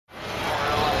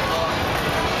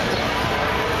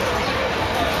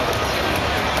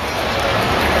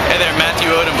there, Matthew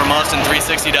Odam from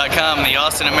Austin360.com, the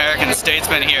Austin American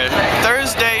Statesman here.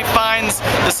 Thursday finds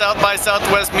the South by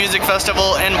Southwest Music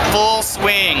Festival in full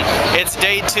swing. It's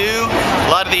day 2.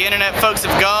 A lot of the internet folks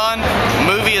have gone.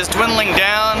 The movie is dwindling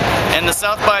down, and the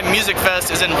South by Music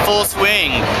Fest is in full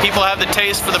swing. People have the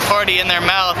taste for the party in their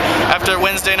mouth after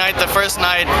Wednesday night, the first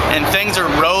night, and things are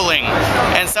rolling.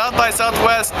 And South by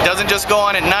Southwest doesn't just go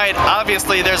on at night.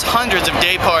 Obviously, there's hundreds of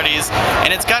day parties,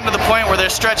 and it's gotten to the point where they're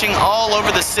stretching all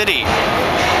over the city.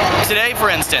 Today, for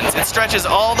instance, it stretches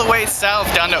all the way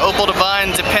south down to Opal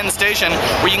Divine to Penn Station,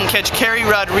 where you can catch Carrie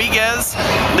Rodriguez,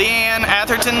 Leanne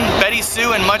Atherton, Betty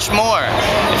Sue, and much more.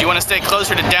 If you want to stay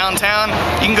closer to downtown,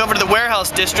 you can go over to the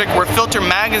Warehouse District, where Filter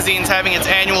Magazine's having its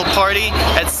annual party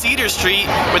at Cedar Street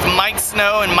with Mike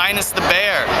Snow and Minus the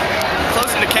Bear.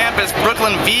 Closer to campus,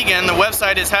 Brooklyn Vegan, the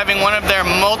website, is having one of their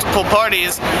multiple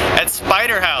parties at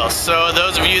Spider House. So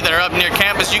those of you that are up near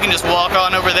campus, you can just walk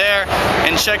on over there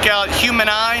and check out Human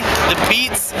Eye, The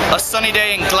Beats, A Sunny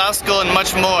Day in Glasgow, and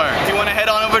much more. If you want to head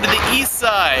on over to the east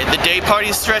side, the day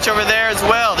parties stretch over there as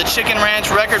well. The Chicken Ranch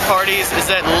Record Parties is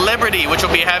at Liberty, which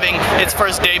will be having its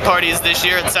first day parties this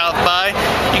year at South by.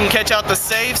 You can catch out the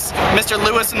Safes, Mr.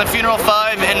 Lewis and the Funeral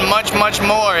 5, and much, much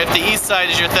more if the east side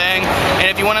is your thing. And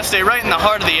if you want to stay right in the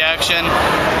heart of the action,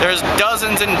 there's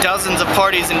dozens and dozens of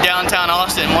parties in downtown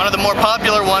Austin. One of the more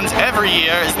popular ones every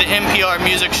year is the NPR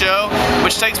Music Show,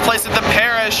 which takes place at the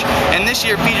Parish, and this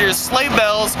year features Sleigh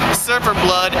Bells, Surfer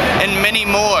Blood, and many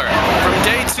more. From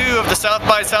day 2 of the South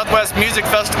by Southwest Music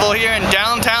Festival here in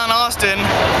downtown Austin,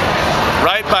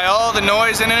 right by all the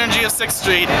noise and energy of 6th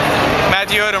Street,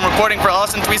 Matthew Odam reporting for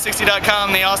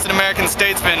Austin360.com, the Austin American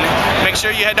Statesman. Make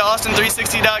sure you head to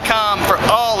Austin360.com for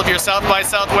all of your South by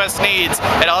Southwest needs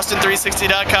at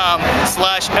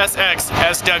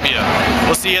Austin360.com/SXSW.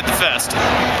 We'll see you at the fest.